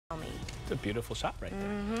It's a beautiful shot right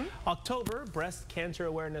there. October, Breast Cancer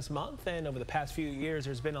Awareness Month, and over the past few years,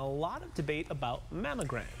 there's been a lot of debate about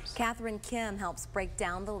mammograms. Catherine Kim helps break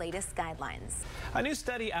down the latest guidelines. A new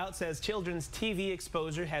study out says children's TV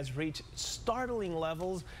exposure has reached startling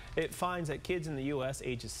levels. It finds that kids in the U.S.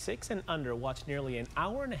 ages 6 and under watch nearly an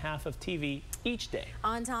hour and a half of TV each day.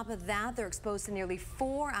 On top of that, they're exposed to nearly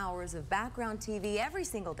 4 hours of background TV every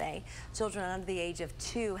single day. Children under the age of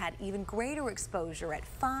 2 had even greater exposure at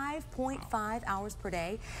 5.5 hours per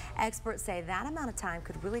day. Experts say that amount of time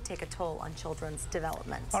could really take a toll on children's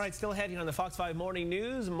development. All right, still ahead here on the Fox 5 Morning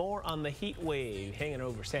News, more on the heat wave hanging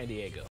over San Diego.